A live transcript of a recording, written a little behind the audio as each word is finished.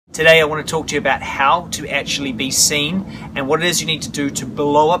Today I want to talk to you about how to actually be seen and what it is you need to do to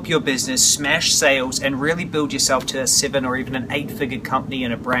blow up your business, smash sales, and really build yourself to a 7 or even an 8-figure company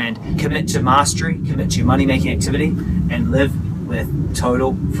and a brand. Commit to mastery, commit to your money-making activity, and live with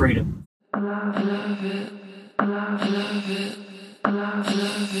total freedom.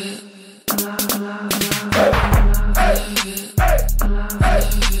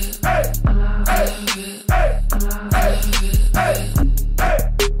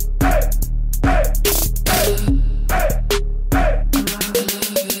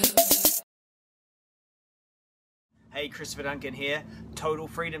 Hey, Chris Duncan here, Total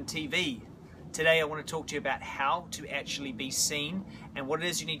Freedom TV. Today I want to talk to you about how to actually be seen and what it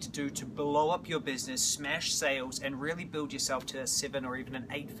is you need to do to blow up your business, smash sales, and really build yourself to a 7 or even an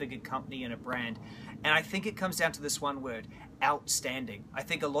 8-figure company and a brand. And I think it comes down to this one word, outstanding. I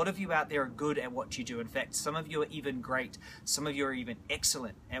think a lot of you out there are good at what you do. In fact, some of you are even great. Some of you are even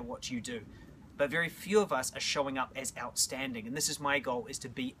excellent at what you do. But very few of us are showing up as outstanding. And this is my goal, is to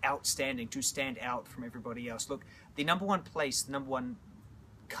be outstanding, to stand out from everybody else. Look, the number one place, the number one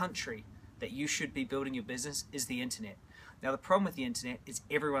country that you should be building your business is the internet. Now, the problem with the internet is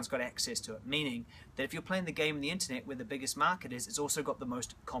everyone's got access to it, meaning that if you're playing the game on the internet where the biggest market is, it's also got the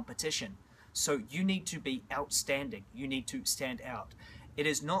most competition. So you need to be outstanding. You need to stand out. It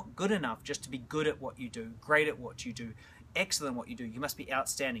is not good enough just to be good at what you do, great at what you do, excellent at what you do. You must be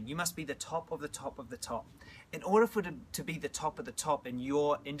outstanding. You must be the top of the top of the top. In order for it to be the top of the top in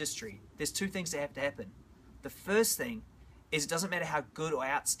your industry, there's two things that have to happen. The first thing is it doesn't matter how good or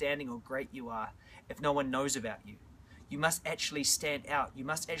outstanding or great you are if no one knows about you. You must actually stand out. You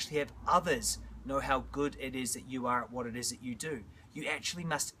must actually have others know how good it is that you are at what it is that you do. You actually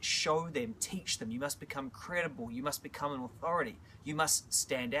must show them, teach them. You must become credible. You must become an authority. You must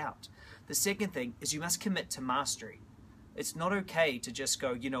stand out. The second thing is you must commit to mastery. It's not okay to just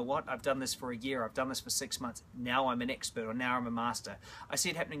go, you know what, I've done this for a year, I've done this for 6 months, now I'm an expert or now I'm a master. I see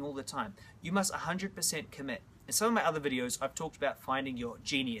it happening all the time. You must 100% commit. In some of my other videos, I've talked about finding your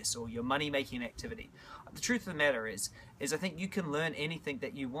genius or your money-making activity. The truth of the matter is I think you can learn anything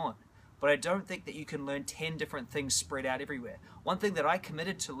that you want, but I don't think that you can learn 10 different things spread out everywhere. One thing that I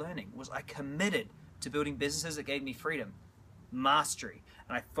committed to learning was I committed to building businesses that gave me freedom. Mastery,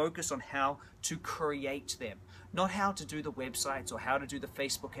 and I focus on how to create them, not how to do the websites or how to do the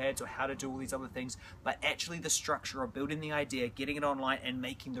Facebook ads or how to do all these other things, but actually the structure of building the idea, getting it online, and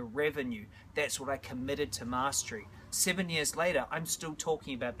making the revenue. That's what I committed to mastery. 7 years later, I'm still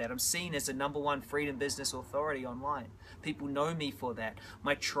talking about that. I'm seen as the #1 freedom business authority online. People know me for that.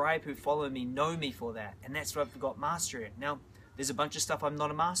 My tribe who follow me know me for that, and that's what I've got mastery in. Now, there's a bunch of stuff I'm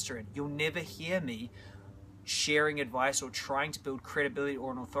not a master in. You'll never hear me sharing advice or trying to build credibility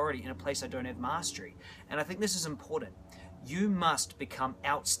or an authority in a place I don't have mastery. And I think this is important. You must become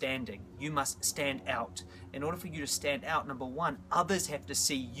outstanding. You must stand out. In order for you to stand out, #1, others have to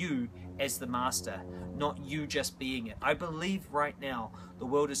see you as the master, not you just being it. I believe right now the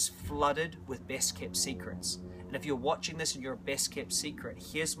world is flooded with best kept secrets. And if you're watching this and you're a best kept secret,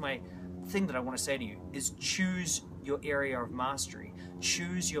 here's my thing that I want to say to you is choose your area of mastery.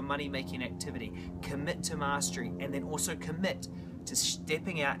 Choose your money-making activity. Commit to mastery, and then also commit to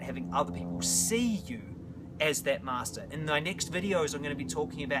stepping out and having other people see you as that master. In my next videos, I'm going to be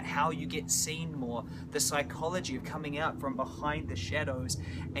talking about how you get seen more, the psychology of coming out from behind the shadows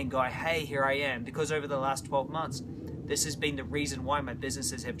and go, hey, here I am. Because over the last 12 months, this has been the reason why my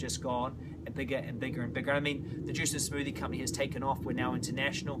businesses have just gone bigger and bigger and bigger. I mean, the Juice and Smoothie Company has taken off. We're now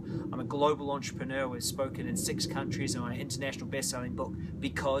international. I'm a global entrepreneur. We've spoken in 6 countries and I'm an international best-selling book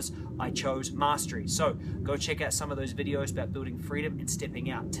because I chose mastery. So go check out some of those videos about building freedom and stepping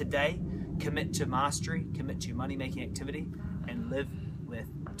out. Today, commit to mastery, commit to your money-making activity, and live with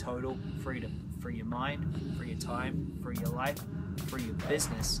total freedom. Free your mind, free your time, free your life, free your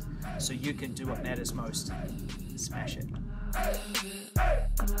business, so you can do what matters most. Smash it.